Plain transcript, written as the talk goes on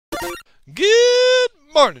Good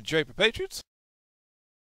morning, Draper Patriots.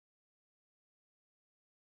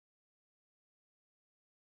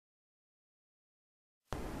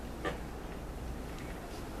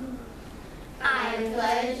 I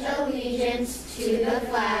pledge allegiance to the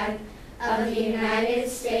flag of the United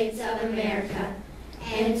States of America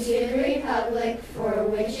and to the republic for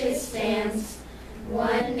which it stands,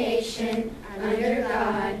 one nation, under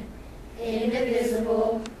God,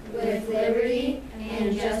 indivisible, with liberty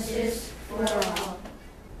and justice for all.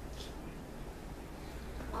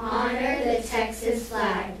 Honor the Texas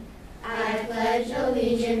flag. I pledge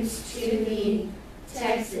allegiance to thee,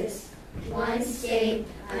 Texas, one state,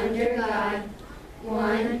 under God,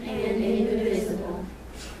 one and indivisible.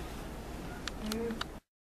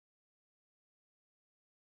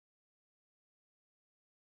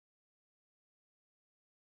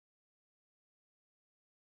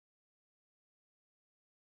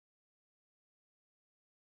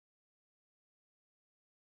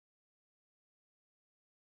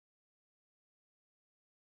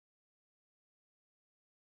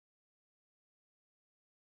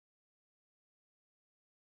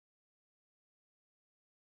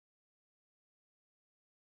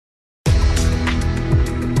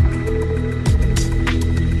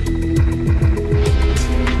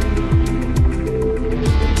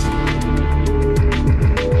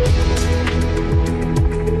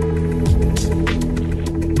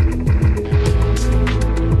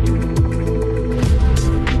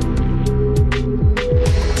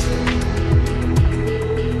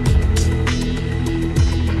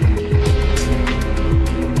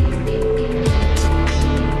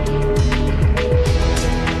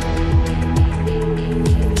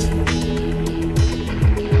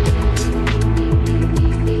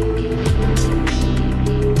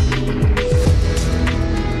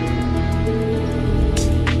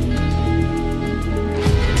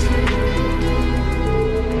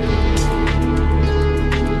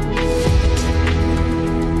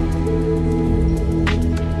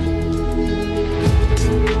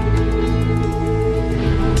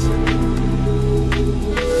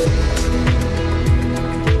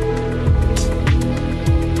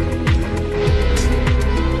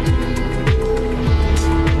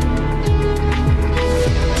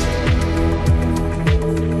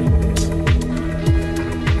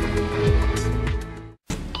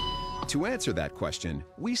 To answer that question,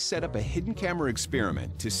 we set up a hidden camera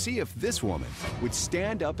experiment to see if this woman would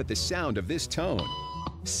stand up at the sound of this tone,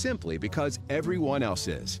 simply because everyone else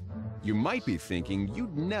is. You might be thinking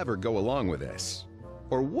you'd never go along with this.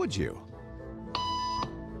 Or would you?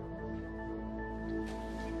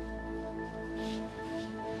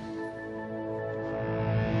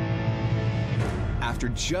 After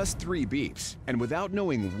just 3 beeps, and without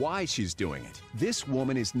knowing why she's doing it, this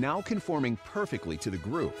woman is now conforming perfectly to the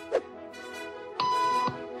group.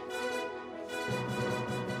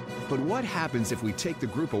 But what happens if we take the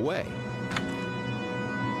group away?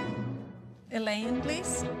 Elaine,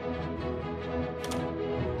 please.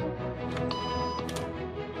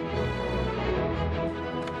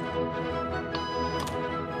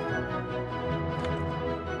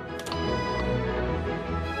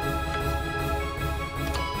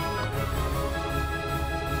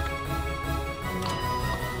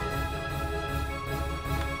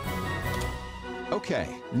 Okay,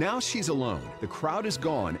 now she's alone. The crowd is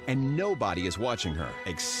gone and nobody is watching her,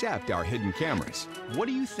 except our hidden cameras. What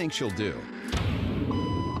do you think she'll do?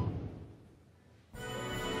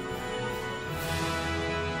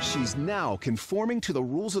 She's now conforming to the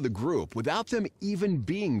rules of the group without them even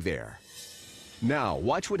being there. Now,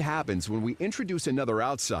 watch what happens when we introduce another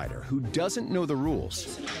outsider who doesn't know the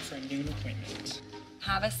rules. For a noon appointment.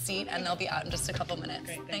 Have a seat, and they'll be out in just a couple minutes.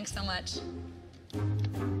 Great, Thanks so much.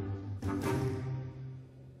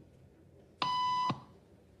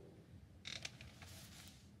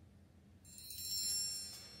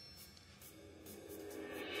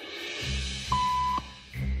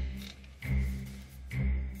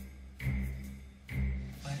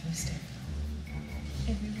 Why do we stay?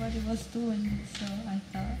 Everybody was doing it, so I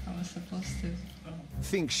thought I was supposed to.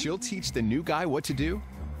 Think she'll teach the new guy what to do?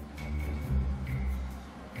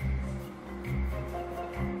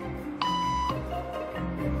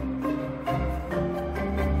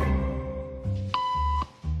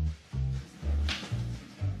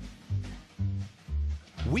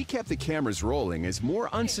 We kept the cameras rolling as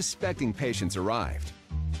more unsuspecting patients arrived.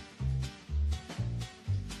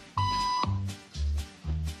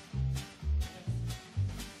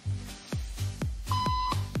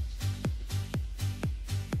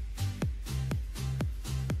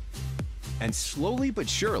 And slowly but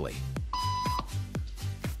surely,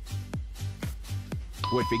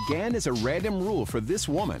 What began as a random rule for this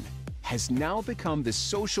woman has now become the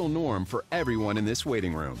social norm for everyone in this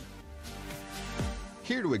waiting room.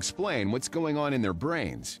 Here to explain what's going on in their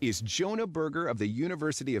brains is Jonah Berger of the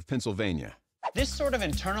University of Pennsylvania. This sort of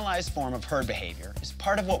internalized form of herd behavior is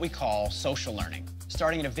part of what we call social learning.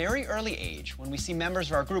 Starting at a very early age, when we see members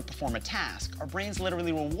of our group perform a task, our brains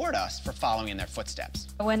literally reward us for following in their footsteps.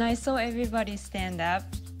 When I saw everybody stand up,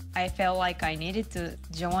 I felt like I needed to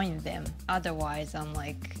join them. Otherwise, I'm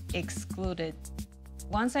like excluded.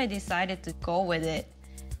 Once I decided to go with it,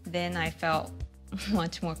 then I felt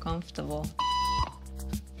much more comfortable.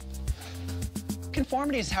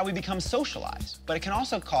 Conformity is how we become socialized, but it can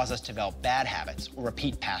also cause us to develop bad habits or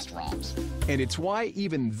repeat past wrongs. And it's why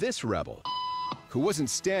even this rebel, who wasn't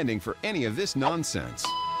standing for any of this nonsense,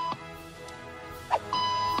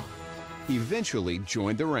 eventually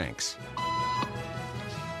joined the ranks.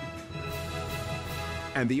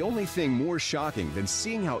 And the only thing more shocking than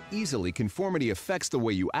seeing how easily conformity affects the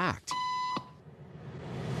way you act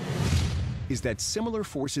is that similar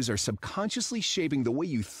forces are subconsciously shaping the way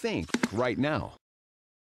you think right now.